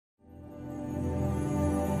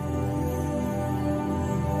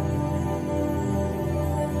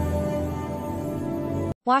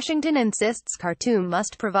Washington insists Khartoum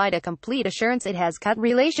must provide a complete assurance it has cut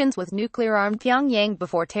relations with nuclear-armed Pyongyang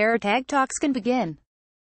before terror tag talks can begin.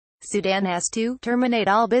 Sudan has to terminate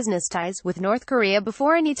all business ties with North Korea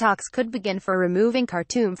before any talks could begin for removing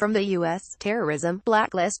Khartoum from the U.S. terrorism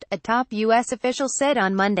blacklist, a top U.S. official said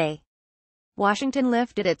on Monday. Washington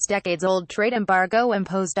lifted its decades-old trade embargo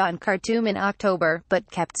imposed on Khartoum in October,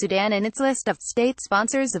 but kept Sudan in its list of state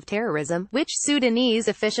sponsors of terrorism, which Sudanese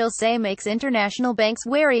officials say makes international banks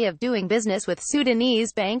wary of doing business with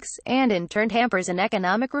Sudanese banks, and in turn hampers an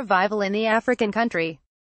economic revival in the African country.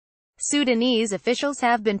 Sudanese officials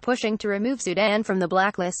have been pushing to remove Sudan from the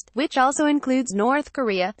blacklist, which also includes North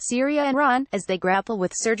Korea, Syria and Iran, as they grapple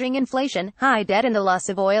with surging inflation, high debt and the loss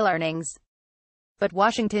of oil earnings. But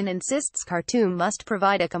Washington insists Khartoum must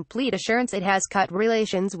provide a complete assurance it has cut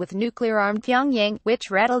relations with nuclear-armed Pyongyang,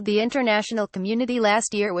 which rattled the international community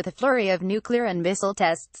last year with a flurry of nuclear and missile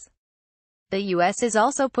tests. The U.S. is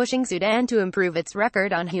also pushing Sudan to improve its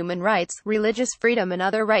record on human rights, religious freedom and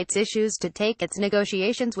other rights issues to take its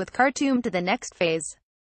negotiations with Khartoum to the next phase.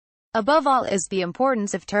 Above all is the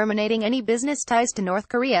importance of terminating any business ties to North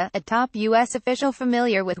Korea, a top U.S. official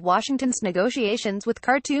familiar with Washington's negotiations with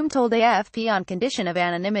Khartoum told AFP on condition of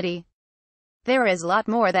anonymity. There is a lot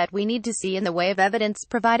more that we need to see in the way of evidence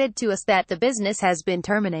provided to us that the business has been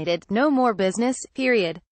terminated. No more business,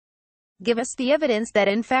 period. Give us the evidence that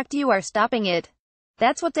in fact you are stopping it.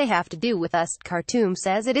 That's what they have to do with us. Khartoum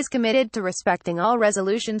says it is committed to respecting all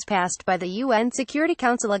resolutions passed by the UN Security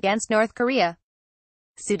Council against North Korea.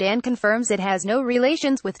 Sudan confirms it has no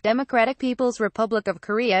relations with Democratic People's Republic of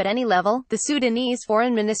Korea at any level, the Sudanese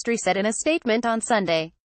Foreign Ministry said in a statement on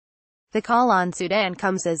Sunday. The call on Sudan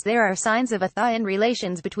comes as there are signs of a thaw in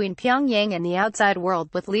relations between Pyongyang and the outside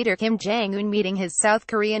world, with leader Kim Jong-un meeting his South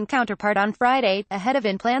Korean counterpart on Friday, ahead of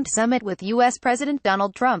an planned summit with U.S. President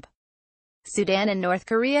Donald Trump. Sudan and North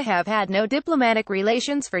Korea have had no diplomatic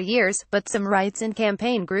relations for years, but some rights and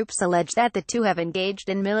campaign groups allege that the two have engaged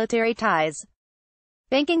in military ties.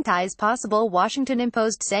 Banking ties possible. Washington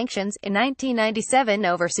imposed sanctions in 1997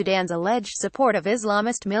 over Sudan's alleged support of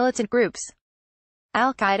Islamist militant groups.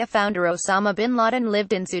 Al-Qaeda founder Osama bin Laden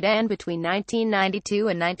lived in Sudan between 1992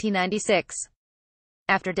 and 1996.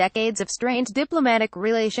 After decades of strained diplomatic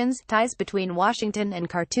relations, ties between Washington and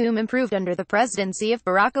Khartoum improved under the presidency of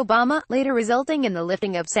Barack Obama, later resulting in the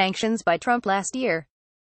lifting of sanctions by Trump last year.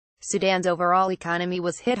 Sudan's overall economy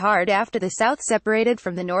was hit hard after the South separated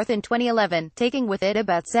from the North in 2011, taking with it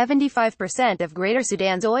about 75% of Greater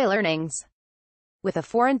Sudan's oil earnings. With a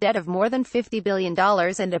foreign debt of more than $50 billion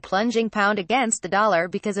and a plunging pound against the dollar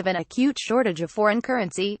because of an acute shortage of foreign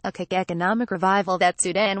currency, a quick economic revival that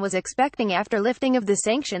Sudan was expecting after lifting of the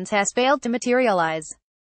sanctions has failed to materialize.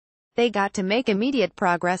 They got to make immediate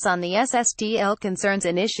progress on the SSTL concerns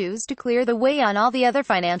and issues to clear the way on all the other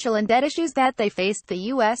financial and debt issues that they faced, the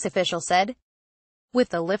U.S. official said. With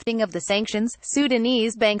the lifting of the sanctions,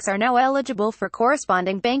 Sudanese banks are now eligible for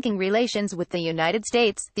corresponding banking relations with the United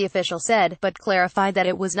States, the official said, but clarified that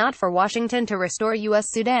it was not for Washington to restore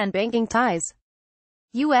U.S.-Sudan banking ties.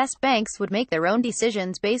 U.S. banks would make their own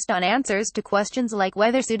decisions based on answers to questions like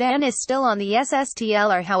whether Sudan is still on the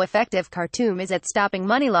SSTL or how effective Khartoum is at stopping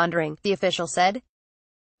money laundering, the official said.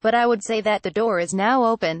 But I would say that the door is now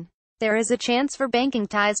open. There is a chance for banking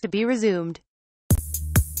ties to be resumed.